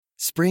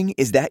Spring,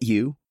 is that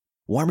you?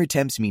 Warmer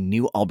temps mean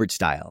new Allbirds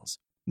styles.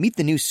 Meet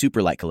the new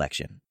Superlight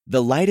collection,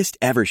 the lightest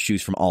ever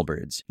shoes from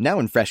Allbirds, now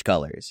in fresh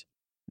colors.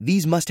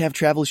 These must-have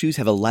travel shoes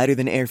have a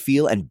lighter-than-air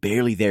feel and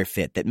barely there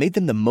fit that made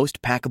them the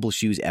most packable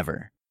shoes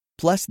ever.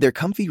 Plus, they're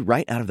comfy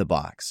right out of the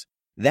box.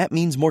 That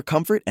means more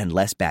comfort and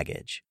less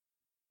baggage.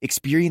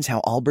 Experience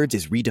how Allbirds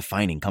is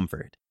redefining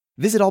comfort.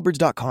 Visit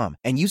allbirds.com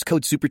and use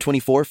code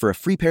SUPER24 for a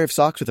free pair of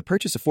socks with a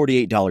purchase of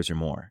 $48 or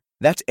more.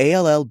 That's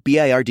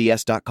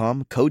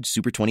ALLBIRDS.com, code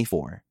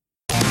SUPER24.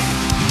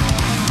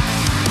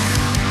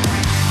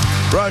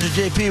 Roger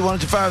JP,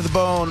 105 The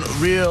Bone,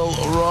 Real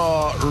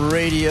Raw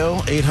Radio,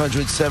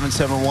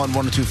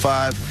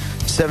 800-771-1025,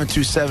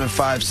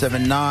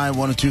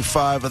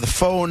 727-579-1025 are the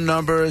phone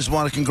numbers.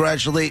 Want to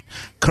congratulate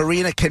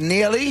Karina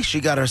Keneally.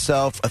 She got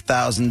herself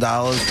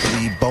 $1,000 for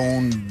the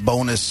Bone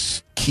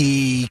Bonus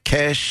Key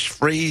Cash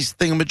Phrase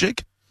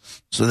thingamajig.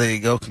 So there you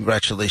go.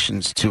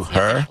 Congratulations to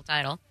her.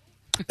 Title.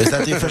 Is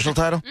that the official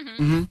title?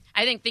 Mm-hmm. Mm-hmm.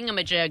 I think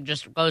thingamajig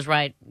just goes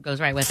right with it.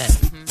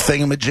 Mm-hmm.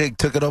 Thingamajig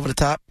took it over the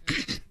top.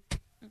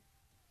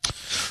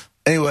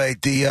 Anyway,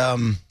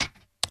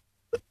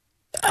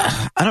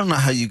 I don't know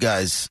how you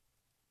guys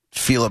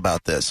feel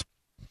about this.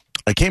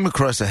 I came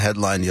across a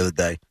headline the other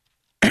day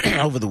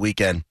over the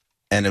weekend,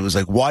 and it was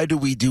like, why do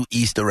we do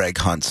Easter egg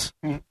hunts?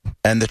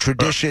 And the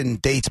tradition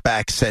dates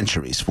back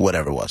centuries for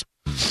whatever it was.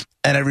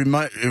 And it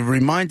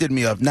reminded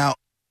me of, now,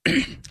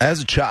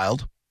 as a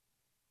child,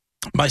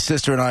 my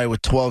sister and I were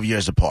 12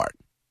 years apart.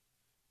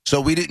 So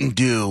we didn't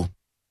do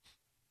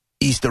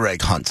Easter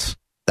egg hunts.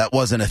 That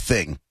wasn't a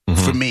thing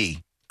for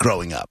me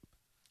growing up.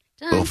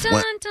 Dun,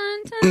 dun,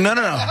 dun, dun. No.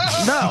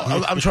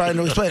 I'm trying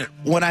to explain it.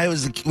 When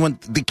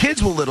the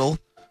kids were little,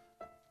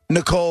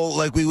 Nicole,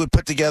 like, we would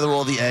put together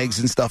all the eggs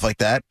and stuff like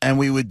that, and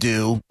we would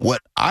do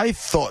what I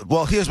thought.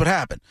 Well, here's what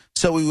happened.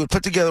 So we would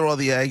put together all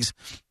the eggs,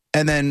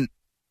 and then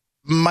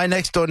my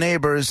next door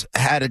neighbors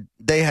had a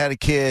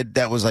kid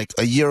that was like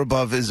a year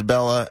above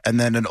Isabella, and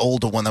then an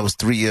older one that was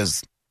 3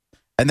 years,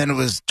 and then it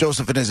was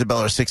Joseph and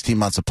Isabella are 16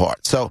 months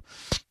apart. So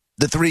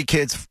the three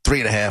kids,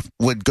 3.5,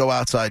 would go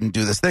outside and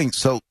do this thing.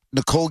 So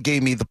Nicole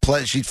gave me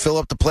she'd fill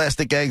up the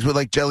plastic eggs with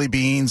like jelly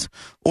beans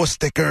or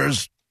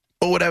stickers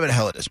or whatever the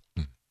hell it is.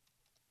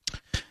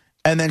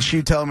 And then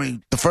she'd tell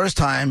me the first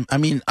time, I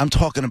mean, I'm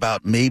talking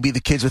about maybe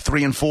the kids are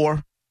 3 and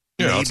 4.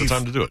 Yeah, that's the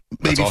time to do it.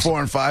 That's maybe awesome. 4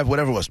 and 5,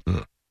 whatever it was.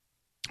 Mm-hmm.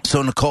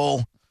 So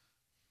Nicole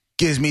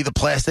gives me the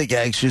plastic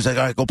eggs. She's like,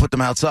 all right, go put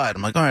them outside.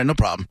 I'm like, all right, no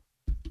problem.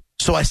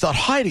 So I start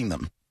hiding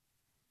them.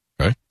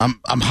 Okay. I'm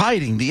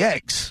hiding the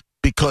eggs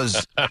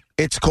because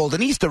it's called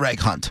an Easter egg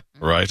hunt.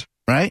 Right.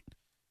 Right?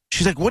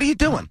 She's like, what are you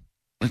doing?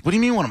 Like, what do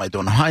you mean, what am I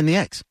doing? I'm hiding the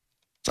eggs.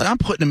 It's like, I'm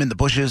putting them in the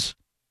bushes.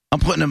 I'm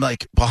putting them,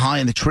 like,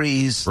 behind the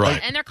trees. Right.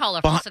 Like, And they're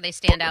colorful, so they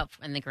stand out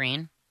in the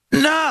green.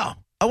 no,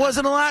 I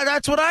wasn't allowed.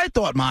 That's what I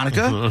thought,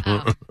 Monica.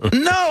 Oh.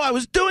 No, I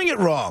was doing it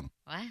wrong.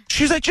 What?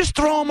 She's like, just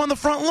throw them on the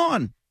front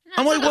lawn.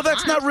 I'm like, well,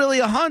 that's not really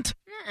a hunt.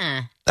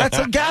 Uh-uh. That's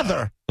a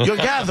gather. You're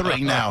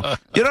gathering now.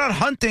 You're not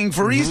hunting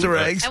for Easter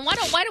eggs. And why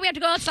do we have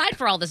to go outside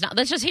for all this now?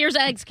 Let's just, here's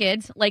eggs,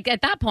 kids. Like,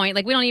 at that point,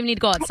 like, we don't even need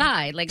to go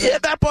outside. Like, Yeah,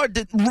 that part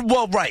did,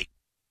 well, right.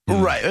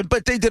 Right,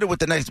 but they did it with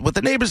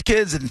the neighbors'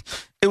 kids, and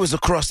it was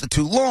across the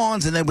 2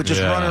 lawns, and they would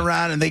just run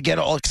around, and they get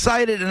all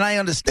excited, and I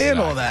understand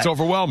all that. It's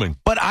overwhelming.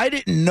 But I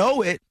didn't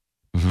know it,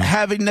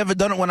 having never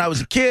done it when I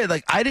was a kid.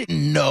 Like, I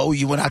didn't know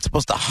you were not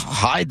supposed to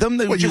hide them.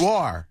 They Well, you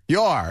are.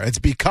 It's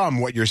become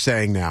what you're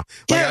saying now.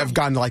 Like, Yeah. I've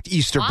gone to, like,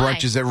 Easter Why?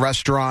 brunches at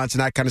restaurants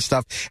and that kind of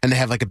stuff, and they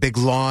have, like, a big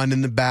lawn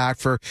in the back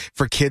for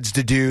kids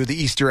to do the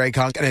Easter egg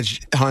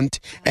hunt,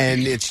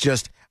 and it's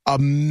just a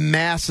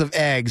mass of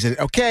eggs. And,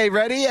 okay,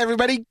 ready?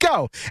 Everybody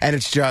go. And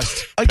it's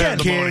just, again,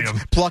 kids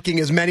plucking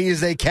as many as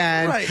they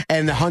can, Right.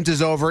 and the hunt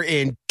is over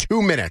in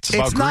 2 minutes.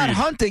 It's not greed.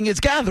 hunting, it's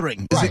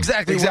gathering. It's Right.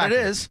 exactly what it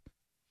is.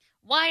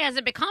 why has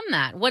it become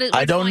that? What's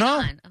I don't going know.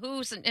 on?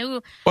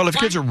 Who? Well, if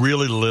why- kids are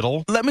really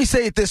little, Let me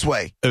say it this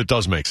way. it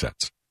does make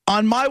sense.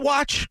 On my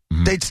watch,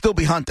 they'd still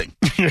be hunting.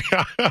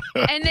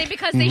 And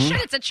because they should.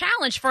 It's a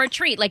challenge for a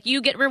treat. Like,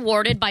 you get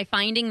rewarded by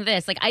finding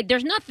this. Like,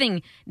 there's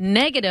nothing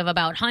negative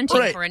about hunting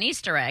Right. for an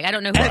Easter egg. I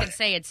don't know who can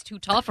say it's too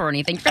tough or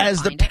anything.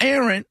 As the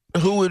parent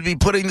who would be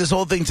putting this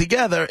whole thing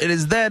together, it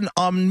is then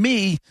on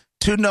me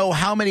to know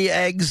how many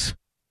eggs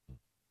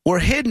were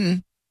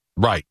hidden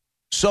Right.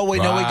 so we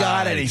know we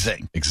got Right.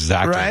 anything.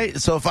 Exactly.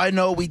 Right? So if I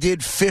know we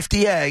did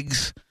 50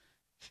 eggs,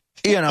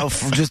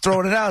 from just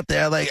throwing it out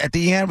there, like at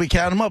the end we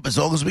count them up. As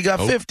long as we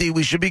got 50,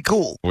 we should be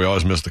cool. We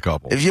always missed a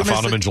couple. If you I found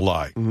missed them it- in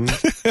July.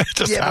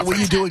 Just Yeah, but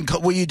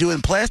happened. were you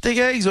doing plastic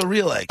eggs or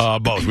real eggs?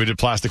 Both. We did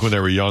plastic when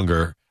they were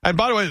younger. And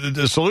by the way,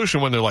 the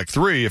solution when they're like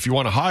 3, if you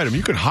want to hide them,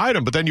 you can hide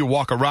them, but then you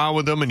walk around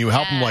with them and you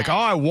help them like,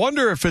 I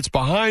wonder if it's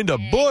behind a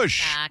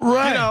bush. Exactly.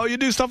 Right. You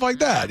do stuff like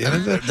that.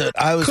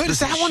 I was Is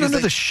that one under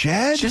the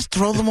shed? Just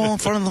throw them all in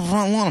front of the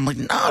front lawn. I'm like,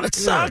 no, that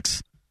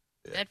sucks.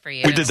 Good for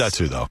you. We did that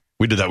too, though.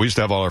 We did that. We used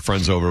to have all our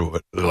friends over,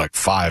 like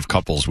 5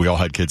 couples. We all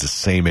had kids the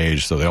same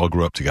age, so they all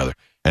grew up together.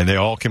 And they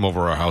all came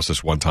over our house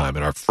this one time,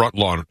 and our front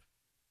lawn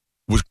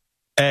was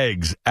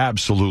eggs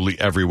absolutely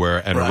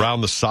everywhere and Right.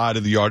 around the side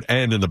of the yard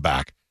and in the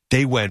back.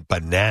 they went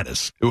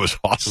bananas. It was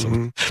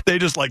awesome. They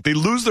just they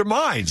lose their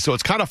minds. So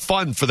it's kind of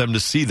fun for them to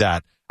see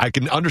that. I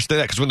can understand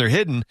that because when they're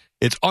hidden,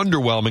 it's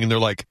underwhelming and they're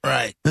like,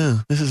 right,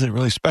 this isn't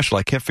really special.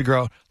 I can't figure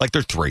out,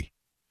 they're 3.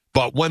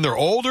 But when they're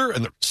older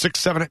and they're 6,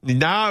 7,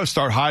 now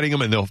start hiding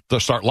them and they'll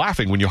start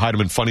laughing when you hide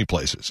them in funny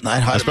places,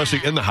 especially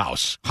in the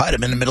house. Hide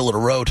them in the middle of the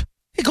road.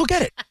 Hey, go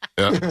get it.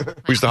 Yeah.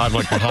 We used to hide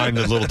them behind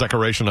the little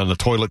decoration on the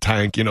toilet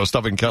tank,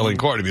 stuff in Kelly and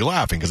Court to be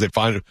laughing because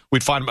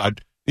we'd find them,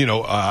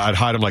 I'd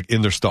hide them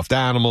in their stuffed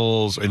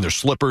animals, in their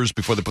slippers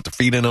before they put their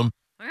feet in them,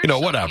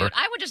 whatever. Cute.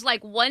 I would just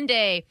one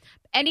day,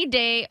 any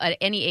day at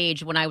any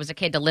age when I was a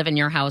kid to live in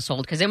your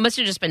household because it must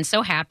have just been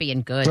so happy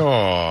and good.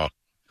 Oh,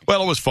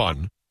 well, it was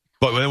fun.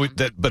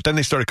 But then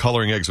they started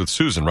coloring eggs with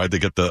Susan, right? They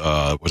get the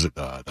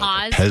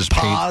Paz? Pez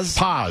paint.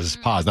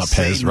 Paz, not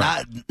Pez,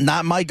 right?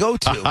 Not my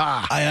go-to.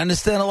 I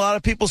understand a lot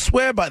of people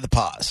swear by the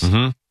Paz.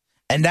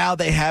 And now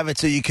they have it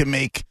so you can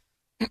make,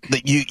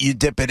 you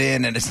dip it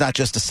in and it's not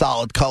just a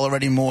solid color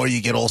anymore.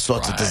 You get all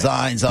sorts of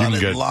designs on it,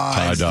 get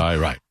lines. tie-dye,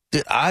 right.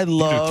 Dude, I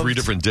love... You can do 3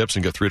 different dips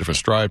and get 3 different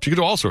stripes. You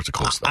can do all sorts of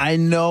cool stuff. I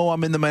know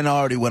I'm in the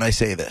minority when I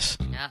say this.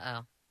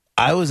 Uh-oh.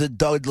 I was a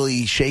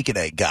Dudley shake and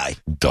egg guy.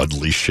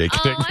 Dudley shake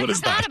and egg? What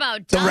is that?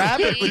 About the Dudley.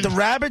 rabbit with the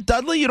rabbit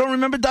Dudley? You don't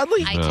remember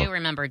Dudley? I do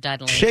remember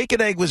Dudley. Shake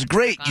and egg was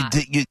great.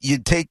 You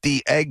take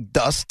the egg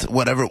dust,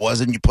 whatever it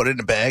was, and you put it in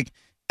a bag,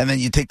 and then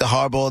you take the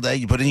hard-boiled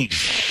egg, you put it in, you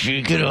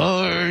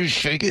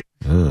shake it,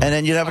 and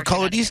then you'd have a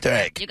colored Easter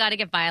egg. You got to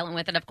get violent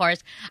with it, of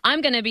course.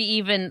 I'm going to be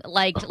even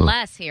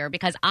less here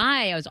because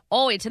I was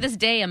always, to this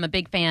day, I'm a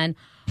big fan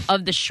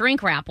of the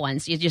shrink wrap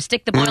ones. You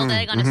stick the boiled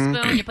egg on a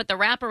spoon, you put the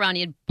wrap around,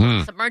 you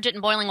submerge it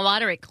in boiling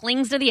water, it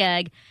clings to the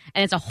egg,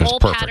 and it's a whole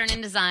pattern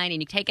and design, and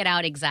you take it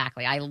out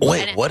exactly.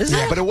 Wait, what is that?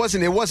 Yeah, but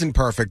it wasn't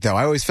perfect though.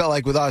 I always felt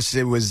like with us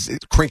it was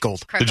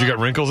crinkled. Did you get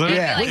wrinkles in it?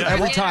 Yeah,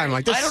 every time.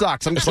 This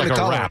sucks. I'm just going to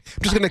color it. I'm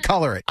just going to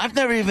color it. I've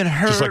never even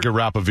heard. Just like you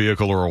wrap a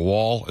vehicle or a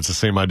wall, it's the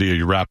same idea.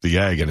 You wrap the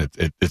egg and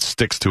it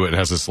sticks to it. It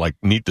has this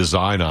neat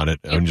design on it,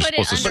 and you're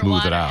supposed to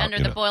smooth it out under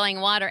the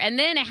boiling water, and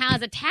then it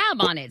has a tab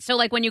on it. So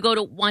when you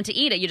want to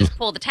eat it, you just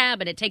pull the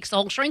tab and it takes the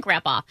whole shrink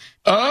wrap off.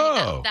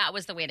 That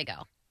was the way to go.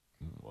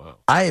 Wow.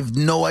 I have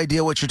no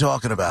idea what you're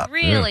talking about.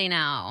 Really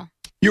now?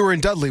 You were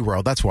in Dudley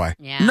World, that's why.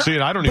 Yeah. No, see,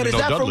 I don't even know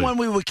Dudley. But is that from when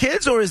we were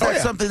kids, or is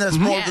that something that's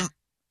more... Yeah.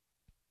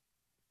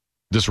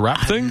 This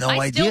wrap thing? No I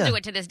idea. still do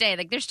it to this day.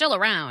 They're still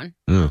around.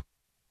 Yeah.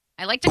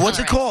 I like to What's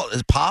color it called?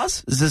 Is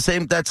Paz? Is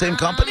that same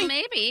company?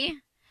 Maybe.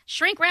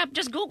 Shrink wrap,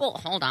 just Google.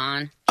 Hold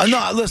on.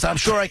 No, listen, I'm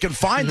sure I can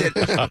find it.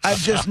 I've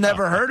just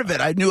never heard of it.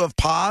 I knew of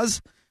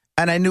Paz,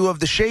 and I knew of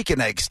the shake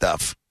and egg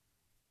stuff.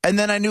 And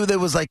then I knew there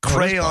was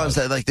crayons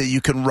that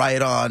you can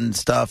write on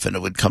stuff and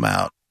it would come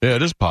out. Yeah,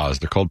 it is Paz.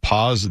 They're called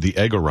Paz the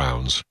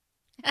Egg-arounds.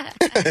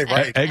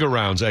 Right.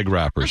 Egg-arounds, egg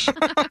wrappers. Oh,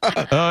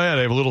 yeah,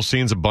 they have little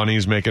scenes of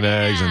bunnies making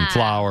eggs and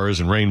flowers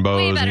and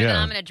rainbows. Way better and than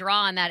I'm going to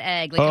draw on that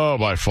egg.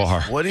 By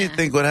far. What do you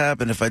think would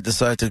happen if I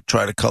decide to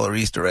try to color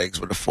Easter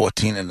eggs with a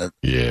 14 and a...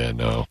 Yeah,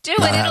 no. Do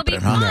it. It'll be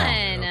fun. No,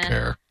 I don't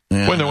care.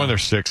 Yeah. When they're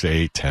 6,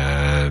 8,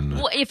 10.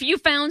 Well, if you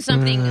found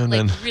something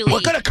really... We're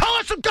going to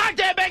color some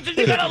goddamn eggs and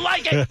you're going to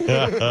like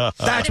it.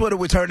 That's what it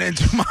would turn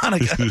into,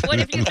 Monica. What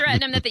if you threaten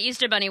them that the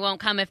Easter Bunny won't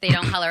come if they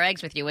don't color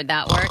eggs with you? Would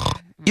that work?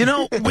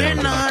 We're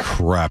not...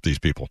 Crap, these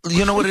people.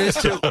 You know what it is,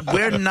 too?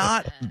 We're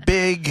not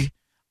big...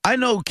 I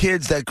know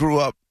kids that grew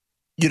up,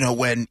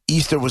 when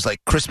Easter was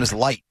like Christmas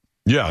light.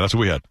 Yeah, that's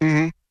what we had.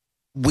 Mm-hmm.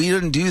 We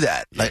didn't do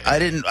that.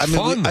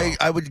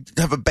 I would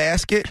have a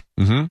basket...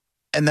 Mm-hmm.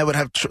 And that would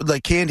have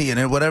candy in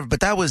it, whatever.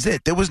 But that was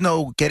it. There was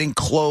no getting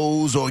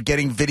clothes or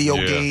getting video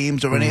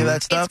games or any of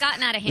that stuff. It's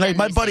gotten out of hand.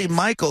 My buddy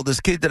Michael,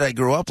 this kid that I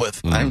grew up with,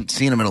 I haven't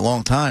seen him in a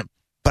long time,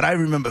 but I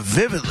remember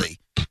vividly.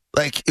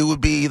 It would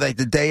be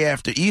the day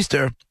after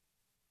Easter,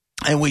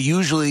 and we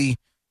usually,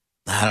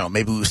 I don't know,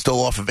 maybe we were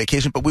still off on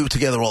vacation, but we were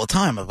together all the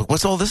time. I'm like,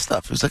 what's all this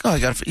stuff? He was like, I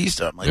got it for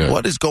Easter. I'm like,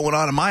 what is going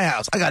on in my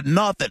house? I got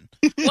nothing.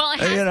 Well,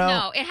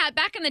 it had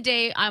back in the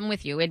day, I'm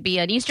with you. It'd be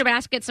an Easter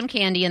basket, some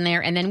candy in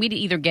there, and then we'd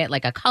either get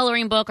a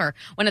coloring book or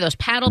one of those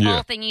paddle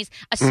ball thingies,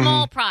 a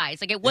small prize.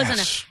 It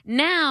wasn't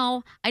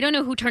now, I don't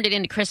know who turned it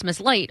into Christmas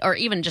light or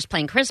even just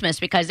plain Christmas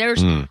because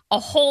there's a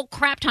whole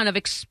crap ton of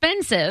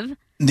expensive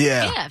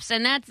gifts,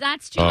 and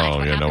that's too much.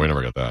 Oh, yeah, no, we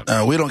never got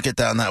that. We don't get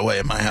down that way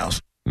in my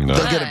house. No.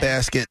 They'll get a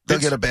basket. They'll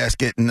get a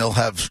basket, and they'll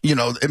have,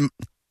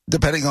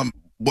 depending on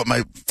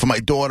for my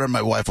daughter,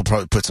 my wife will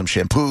probably put some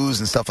shampoos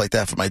and stuff like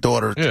that for my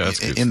daughter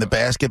in the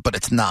basket, but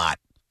it's not.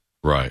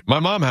 Right. My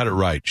mom had it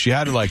right. She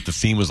had it the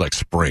theme was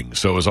spring.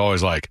 So it was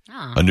always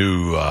a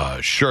new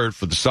shirt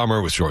for the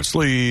summer with short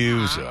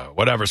sleeves,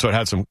 whatever. So it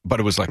had but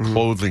it was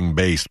clothing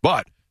based,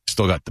 but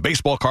still got the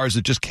baseball cards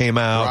that just came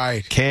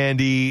out,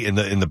 candy in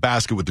the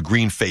basket with the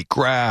green fake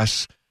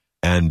grass.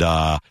 And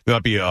there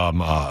might be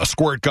a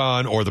squirt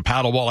gun or the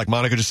paddle ball, like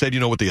Monica just said,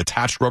 with the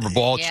attached rubber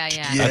ball.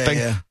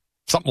 Yeah.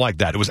 Something like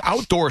that. It was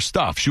outdoor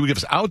stuff. She would give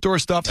us outdoor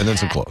stuff and then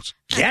some clothes.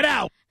 Get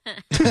out!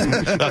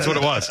 That's what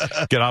it was.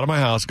 Get out of my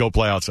house, go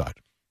play outside.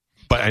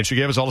 And she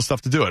gave us all the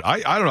stuff to do it. I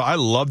don't know. I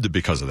loved it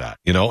because of that,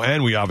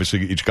 And we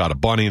obviously each got a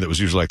bunny that was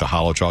usually the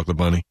hollow chocolate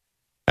bunny.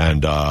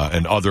 And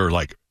other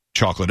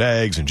chocolate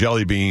eggs and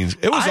jelly beans.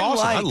 It was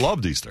awesome. I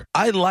loved Easter.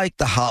 I like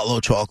the hollow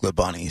chocolate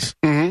bunnies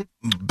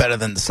better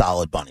than the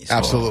solid bunnies.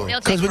 Absolutely.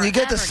 Because when you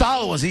get the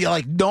solid ones, you're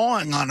like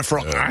gnawing on the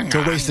front. It's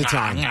a waste of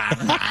time.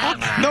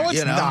 No,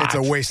 it's not. It's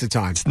a waste of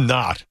time. It's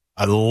not.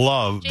 I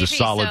love the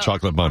solid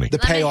chocolate bunny. The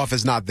payoff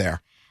is not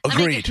there.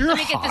 Agreed. Let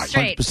me get this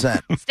straight.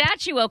 100%.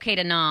 Statue okay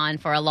to gnaw on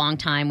for a long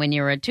time when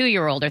you're a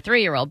 2-year-old or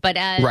 3-year-old, but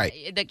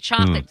the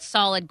chocolate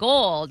solid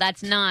gold,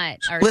 that's not.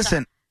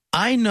 Listen,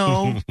 I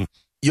know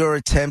you're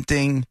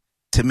attempting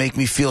to make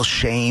me feel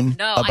shame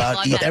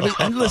about eating.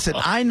 And listen,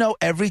 I know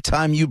every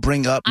time you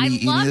bring up me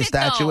eating the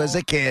statue as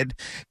a kid,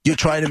 you're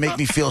trying to make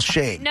me feel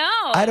shame. No.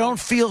 I don't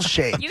feel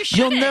shame.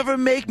 You'll never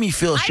make me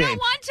feel shame. I don't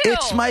want to.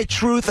 It's my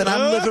truth, and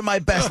I'm living my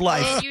best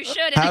life. You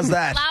should. How's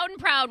that? Loud and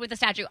proud with the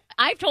statue.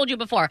 I've told you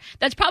before.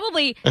 That's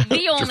probably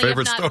the only, if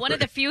not story. one of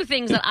the few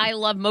things that I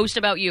love most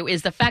about you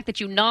is the fact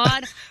that you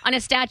gnawed on a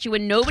statue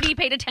and nobody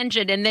paid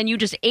attention, and then you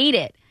just ate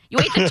it. You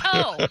ate the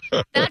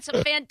toe. That's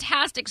a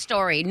fantastic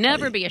story.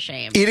 Never be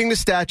ashamed. Eating the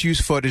statue's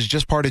foot is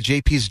just part of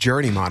JP's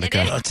journey, Monica.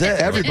 That's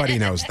it. Everybody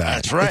knows that.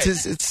 That's right.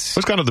 It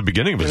was kind of the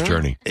beginning of his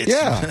journey.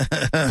 Yeah.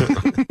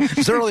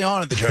 It's early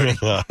on in the journey.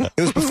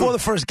 It was before the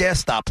first gas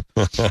stop.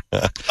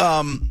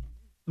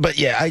 But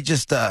yeah,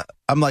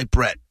 I'm like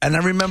Brett. And I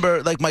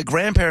remember, like, my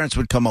grandparents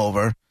would come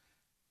over,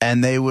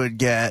 and they would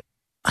get,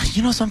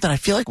 you know something? I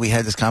feel like we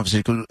had this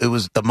conversation. It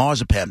was the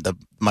marzipan.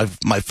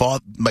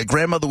 My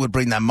grandmother would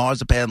bring that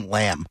marzipan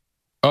lamb.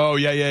 Oh,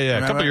 yeah.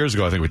 Remember? A couple of years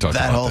ago, I think we talked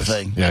about that whole this.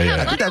 thing.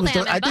 Yeah.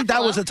 I think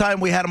that was the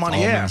time we had them on the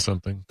air.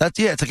 Something.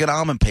 It's like an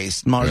almond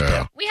paste marzipan.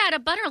 Yeah. We had a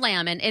butter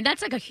lamb, and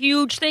that's like a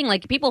huge thing.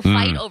 Like, people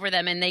fight over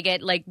them, and they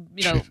get, like,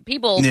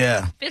 people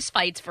fist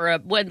fights for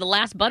the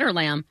last butter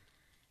lamb.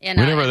 We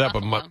never had that,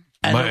 but my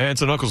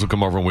aunts and uncles would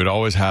come over, and we'd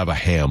always have a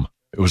ham.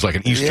 It was like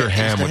an Easter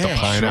ham with the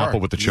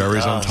pineapple with the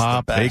cherries on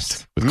top,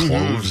 baked with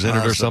cloves in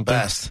it or something.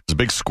 It's a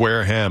big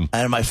square ham.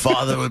 And my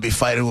father would be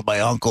fighting with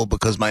my uncle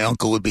because my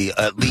uncle would be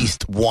at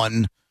least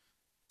one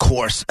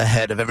course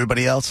ahead of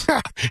everybody else.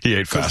 He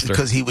ate faster.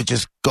 Because he would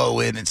just go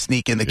in and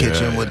sneak in the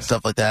kitchen with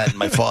stuff like that. And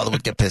my father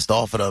would get pissed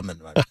off at him.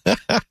 And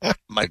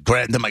my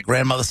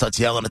grandmother starts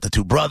yelling at the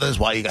two brothers,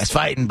 "Why are you guys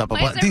fighting?" Blah, blah,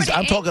 blah.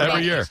 I'm talking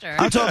every year.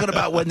 I'm talking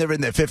about when they're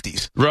in their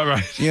 50s.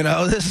 Right.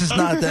 This is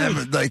not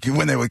them like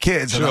when they were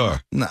kids. Sure.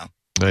 No.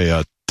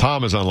 Hey,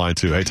 Tom is online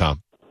too. Hey,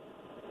 Tom.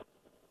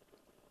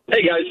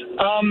 Hey, guys.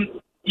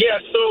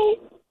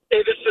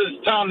 This is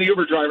Tom, the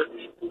Uber driver.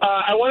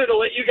 I wanted to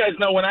let you guys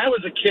know, when I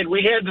was a kid,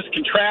 we had this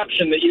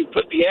contraption that you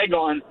put the egg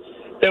on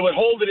that would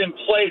hold it in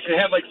place. It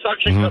had, like,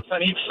 suction cups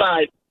on each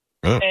side.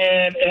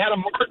 And it had a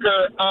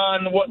marker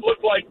on what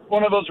looked like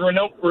one of those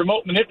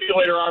remote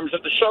manipulator arms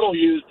that the shuttle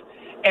used.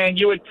 And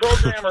you would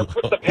program or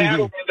put the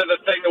paddle into the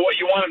thing to what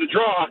you wanted to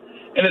draw.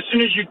 And as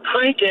soon as you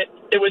crank it,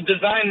 it would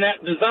design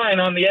that design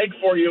on the egg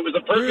for you. It was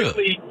a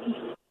perfectly...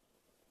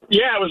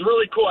 Yeah, it was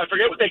really cool. I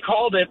forget what they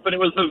called it, but it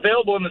was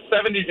available in the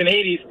 70s and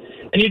 80s.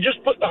 And you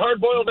just put the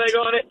hard-boiled egg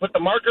on it, put the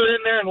marker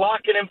in there, and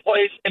lock it in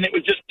place, and it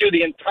would just do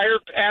the entire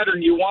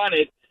pattern you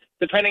wanted,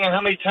 depending on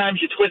how many times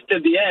you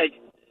twisted the egg.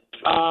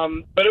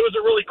 But it was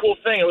a really cool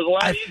thing. It was a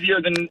lot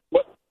easier than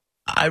what...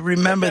 I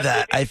remember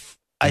that. I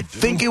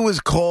think it was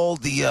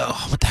called the...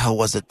 what the hell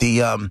was it?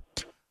 The...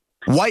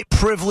 White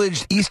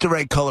privileged Easter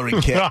egg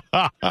coloring kit.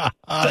 There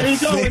you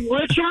go. And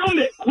Rich owned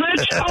it.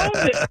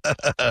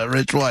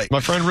 Rich White. My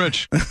friend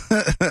Rich.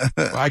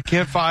 I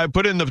can't find. I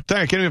put it in the thing.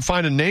 I can't even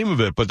find a name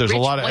of it, but there's a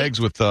lot of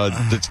eggs with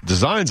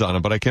designs on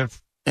it, but I can't.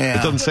 Yeah.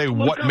 It doesn't say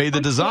what made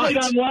the designs.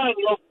 Online,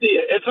 you'll see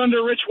it. It's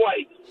under Rich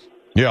White.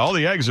 Yeah, all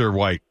the eggs are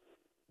white.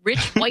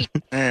 Rich White.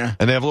 Yeah.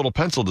 And they have little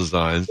pencil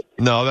designs.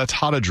 No, that's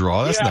how to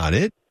draw. That's not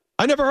it.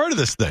 I never heard of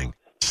this thing.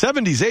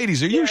 70s,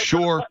 80s. Are you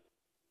sure?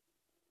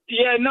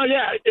 It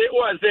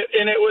was.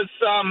 It was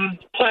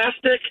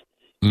plastic,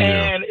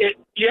 and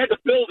you had to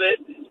build it.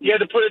 You had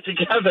to put it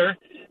together,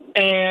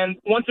 and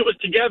once it was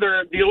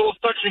together, the little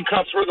suction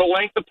cups were the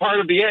length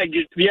apart of the egg.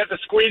 You had to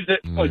squeeze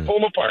it, like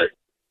pull them apart,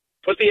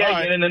 put the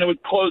egg in, and then it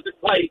would close it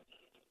tight.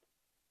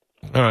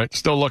 All right,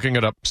 still looking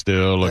it up.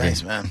 Still looking.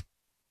 Thanks, man.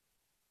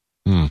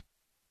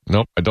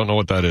 Nope, I don't know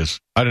what that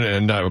is.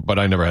 But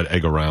I never had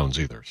egg arounds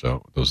either.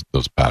 So those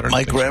patterns.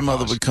 My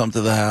grandmother would come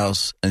to the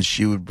house, and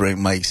she would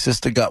bring. My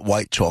sister got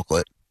white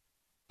chocolate,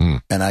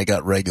 and I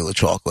got regular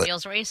chocolate.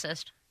 Feels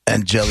racist.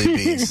 And jelly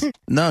beans.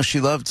 No, she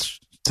loved.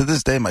 To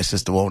this day, my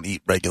sister won't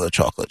eat regular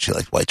chocolate. She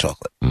likes white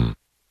chocolate. And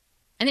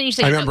then you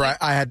say, I remember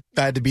I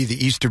had to be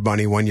the Easter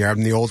bunny one year.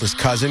 I'm the oldest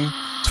cousin.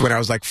 It's when I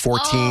was like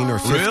 14 or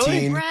 15.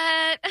 Really? Brett.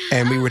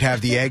 And we would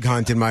have the egg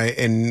hunt in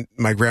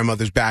my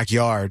grandmother's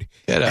backyard.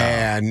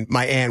 And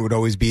my aunt would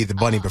always be the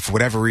bunny, but for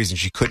whatever reason,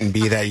 she couldn't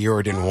be that year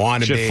or didn't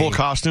want to be. She had full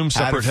costume,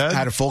 separate head?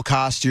 Had a full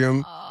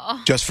costume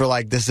just for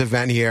like this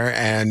event here.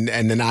 And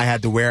then I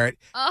had to wear it.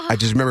 I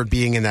just remember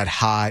being in that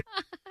hot,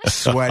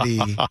 sweaty,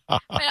 and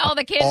all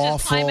the kids awful,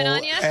 just climbing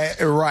on you.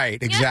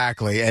 Right,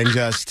 exactly. And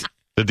just...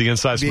 Did the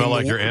inside smell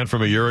like your aunt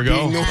from a year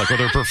ago? Like with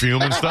her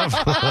perfume and stuff?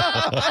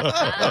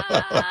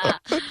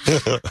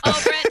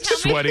 Brett,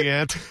 Sweaty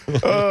aunt.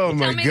 Oh,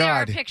 my tell me God. there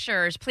are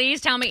pictures. Please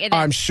tell me.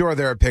 I'm sure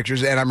there are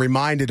pictures, and I'm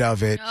reminded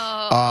of it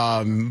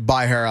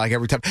by her like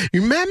every time.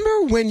 You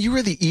remember when you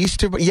were the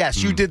Easter?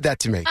 Yes, you did that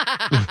to me.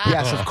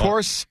 Yes, of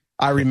course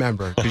I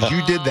remember because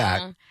you did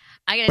that.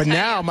 But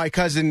now my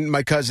cousin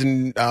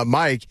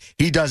Mike,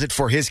 he does it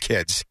for his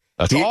kids.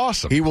 That's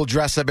awesome. He will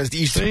dress up as the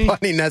Easter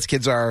Bunny, and his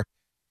kids are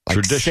like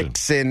tradition.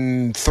 6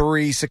 and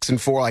 3, 6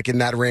 and 4, like in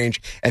that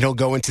range, and he'll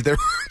go into their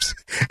rooms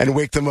and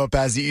wake them up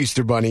as the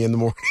Easter Bunny in the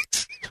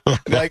mornings. They're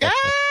like, ah!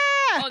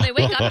 Oh, they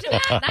wake up to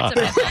that?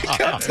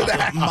 That's a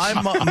bit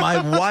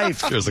My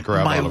wife, Here's the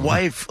crap out of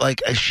 'em.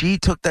 like she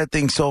took that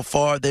thing so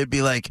far. There'd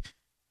be like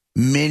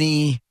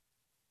mini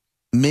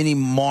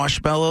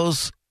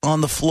marshmallows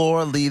on the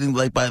floor, leading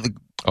like by the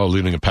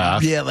leading a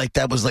path. Yeah, like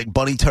that was like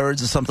bunny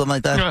turds or something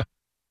like that. Yeah.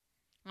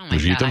 Oh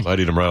Would you eat them? I'd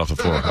eat them right off the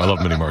floor. I love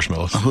mini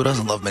marshmallows. Who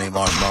doesn't love mini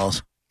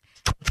marshmallows?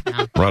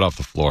 Right off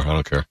the floor. I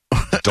don't care.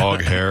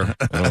 Dog hair,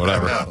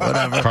 whatever.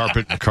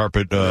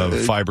 Carpet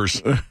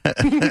fibers.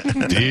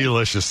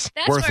 Delicious.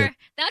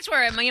 That's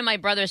where me and my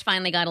brothers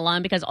finally got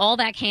along because all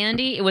that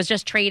candy, it was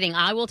just trading.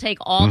 I will take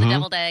all the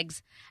deviled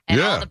eggs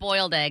and all the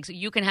boiled eggs.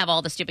 You can have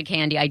all the stupid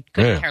candy. I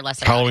couldn't care less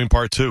about Halloween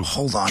Part 2.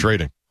 Hold on.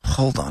 Trading.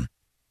 Hold on.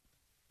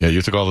 Yeah,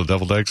 you took all the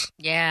deviled eggs?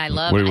 Yeah, I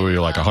love Were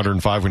you like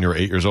 105 when you were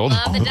 8 years old?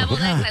 I love the deviled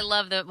eggs. I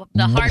love the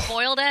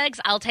hard-boiled eggs.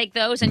 I'll take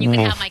those, and you can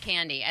have my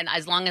candy. And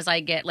as long as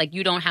I get, like,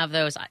 you don't have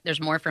those, there's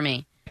more for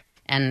me.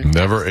 And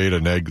Never ate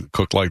an egg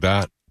cooked like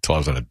that until I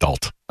was an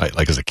adult.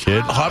 Like as a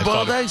kid.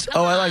 Hard-boiled eggs?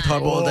 Oh, I liked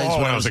hard-boiled eggs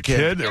when I was a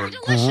kid. They were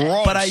delicious.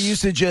 gross. But I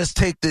used to just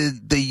take the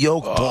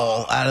yolk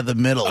ball out of the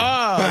middle. worse.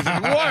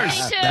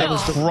 Me too. That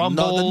was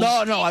crumbled.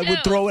 No, I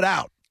would throw it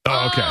out.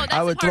 Oh, okay. that's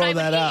I would the part throw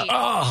that out. eat.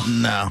 Oh,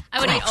 no.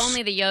 I would eat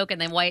only the yolk, and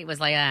then white was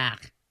like,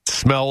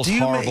 Smells Do you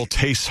horrible,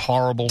 tastes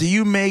horrible. Do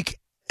you make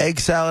egg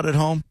salad at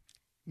home?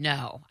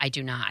 No, I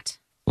do not.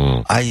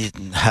 I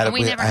had And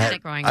we never had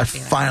it growing I up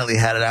either. finally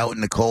had it out with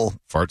Nicole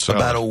Fart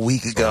salad. about a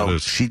week That's all it ago.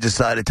 is. She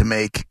decided to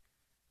make,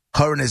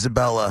 her and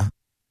Isabella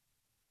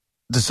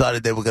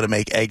decided they were going to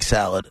make egg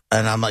salad.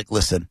 And I'm like,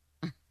 listen,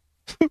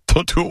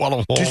 Don't do it while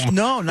I'm home. just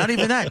no, not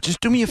even that.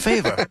 Just do me a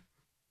favor.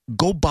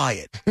 Go buy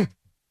it.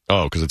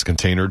 Oh, because it's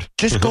containered?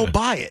 Just go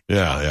buy it.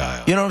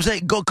 Yeah. You know what I'm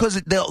saying? Go,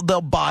 because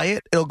they'll buy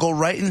it. It'll go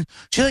right in.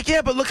 She's like,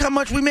 yeah, but look how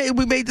much we made.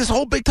 We made this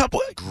whole big tub.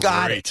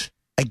 Got it.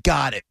 I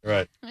got it.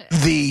 Right.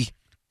 The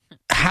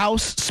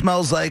house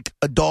smells like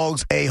a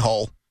dog's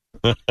a-hole.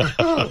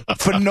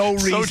 For no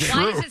reason.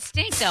 true. Why does it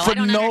stink, though? For I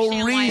don't no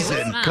understand why it reason.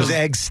 would smell. Because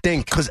eggs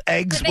stink. Because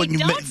eggs, But they when you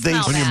don't make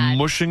smell When bad. you're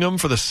mushing them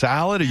for the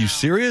salad? Are you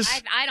serious?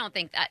 I don't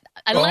think that.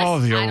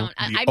 Unless the I don't.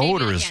 the maybe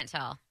odor I is- can't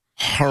tell.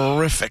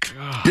 horrific.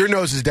 Your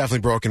nose is definitely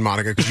broken,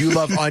 Monica, because you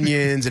love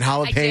onions and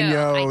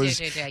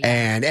jalapenos I do, yeah.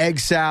 and egg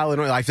salad.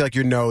 I feel like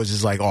your nose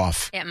is like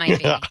off It might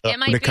be. It might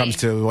when it be. comes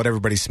to what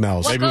everybody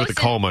smells. What Maybe with goes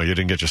the in- coma, you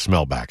didn't get your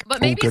smell back. But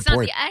maybe good it's not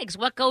point. the eggs.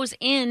 What goes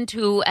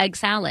into egg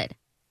salad?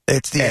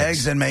 It's the Eggs.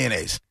 eggs and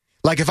mayonnaise.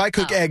 Like if I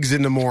cook eggs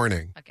in the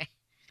morning, Okay.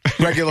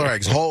 regular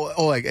eggs,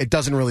 whole egg, it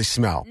doesn't really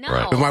smell. No.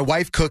 Right. If my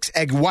wife cooks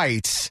egg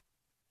whites,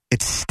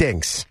 it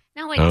stinks.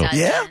 No, it Oh. doesn't.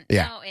 Yeah?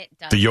 Yeah. No, it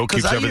doesn't. The yolk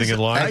 'Cause keeps I everything use-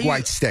 in line? Egg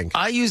whites stink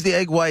I use the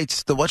egg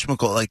whites, the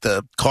whatchamacallit, like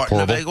the carton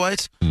Horrible. of egg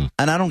whites,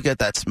 and I don't get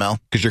that smell.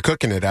 because you're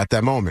cooking it at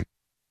that moment.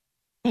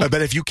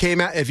 But if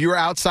you were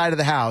outside of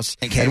the house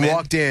And came and in,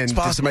 walked in it's to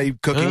possible. somebody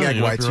cooking Oh, egg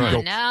you might whites, be you go,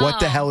 right. No. "What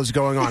the hell is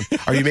going on?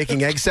 Are you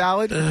making egg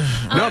salad?" No,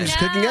 I'm just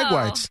cooking egg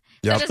whites.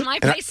 So Yep. does my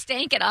And I- place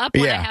stank it up?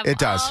 When I Yeah, have, it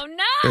does. Oh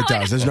no, It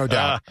does. There's no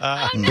doubt.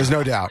 Oh, no. There's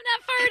no doubt. I'm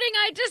not farting.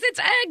 It's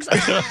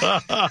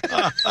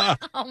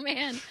eggs. Oh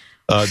man.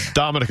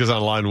 Dominic is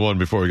on line 1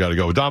 before we got to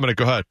go. Dominic,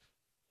 go ahead.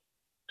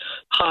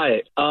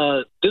 Hi.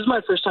 This is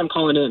my first time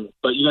calling in,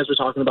 but you guys were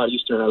talking about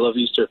Easter, and I love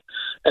Easter.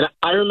 And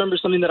I remember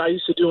something that I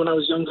used to do when I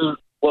was younger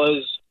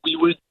was we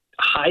would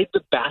hide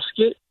the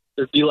basket.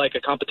 There'd be like a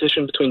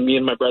competition between me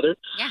and my brother.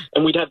 Yeah.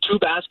 And we'd have 2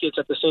 baskets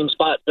at the same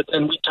spot, but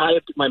then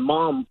my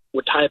mom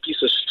would tie a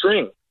piece of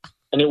string,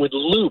 and it would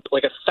loop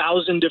like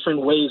 1,000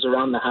 different ways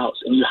around the house,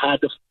 and you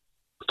had to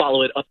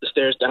follow it up the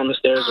stairs, down the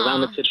stairs,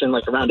 around the kitchen,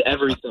 like around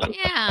everything.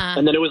 Yeah.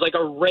 And then it was like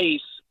a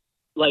race,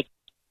 like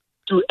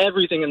through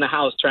everything in the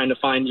house, trying to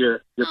find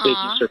your big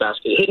Aw. Easter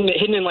basket,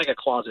 hidden in like a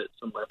closet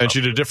somewhere. And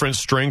she did a different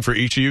string for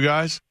each of you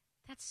guys?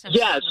 That's so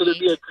Yeah, so there'd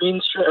be sweet. a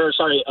green string, or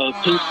sorry, a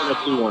pink and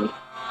a blue one.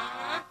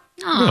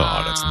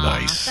 Oh, that's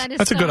nice. That is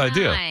That's a so good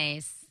idea.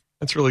 Nice.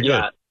 That's really good.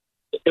 Yeah.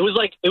 It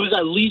was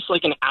at least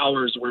like an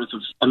hour's worth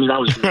of. I mean, I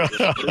was. It was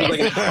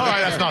like All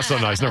right, that's not so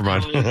nice. Never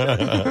mind.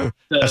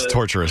 That's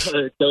torturous.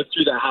 to go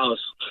through the house.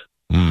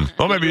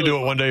 Well, maybe you do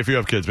it one day if you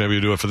have kids. Maybe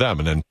you do it for them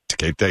and then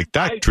take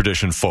that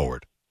tradition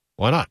forward.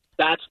 Why not?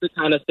 That's the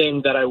kind of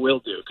thing that I will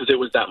do because it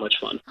was that much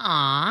fun.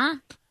 Aw.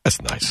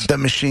 That's nice. The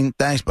machine,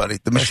 thanks, buddy.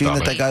 The machine that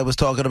Dominic. that guy was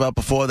talking about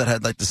before that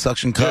had like the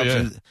suction cups. Yeah.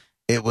 And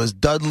it was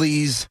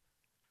Dudley's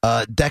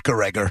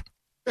Decorator.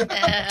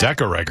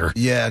 Decorator.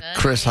 Yeah,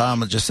 Chris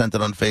Hamel just sent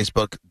it on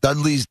Facebook.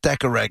 Dudley's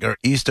Decorator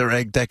Easter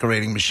egg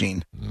decorating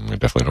machine. I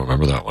definitely don't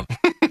remember that one.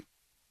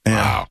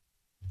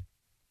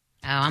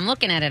 I'm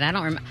looking at it. I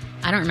don't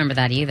remember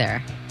that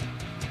either.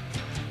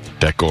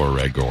 Decor,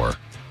 regor.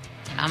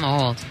 I'm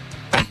old.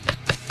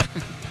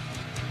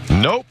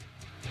 Nope.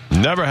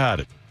 Never had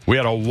it. We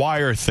had a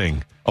wire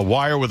thing. A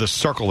wire with a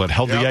circle that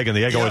held the egg, and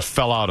the egg always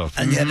fell out of.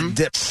 And you had to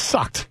dip.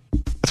 Sucked.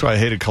 That's why I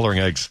hated coloring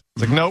eggs.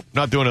 It's like, nope,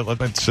 not doing it. Let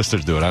my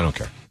sisters do it. I don't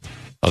care.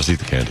 I'll just eat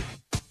the candy.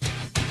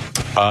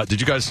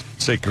 Did you guys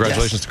say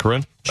congratulations to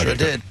Corinne? Sure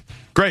did.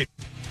 Great.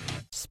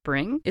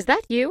 Spring? Is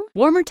that you?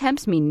 Warmer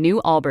temps mean new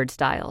Allbirds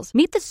styles.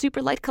 Meet the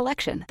Superlight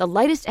Collection, the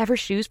lightest ever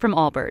shoes from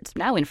Allbirds,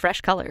 now in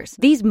fresh colors.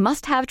 These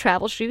must-have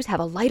travel shoes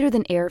have a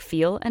lighter-than-air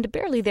feel and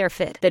barely their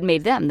fit that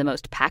made them the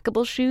most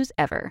packable shoes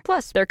ever.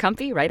 Plus, they're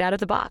comfy right out of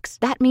the box.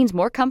 That means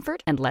more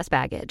comfort and less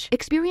baggage.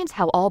 Experience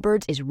how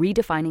Allbirds is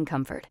redefining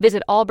comfort.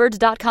 Visit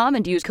allbirds.com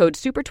and use code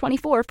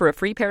SUPER24 for a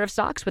free pair of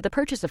socks with a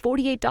purchase of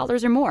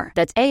 $48 or more.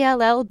 That's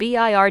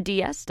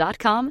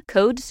ALLBIRDS.com,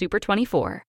 code SUPER24.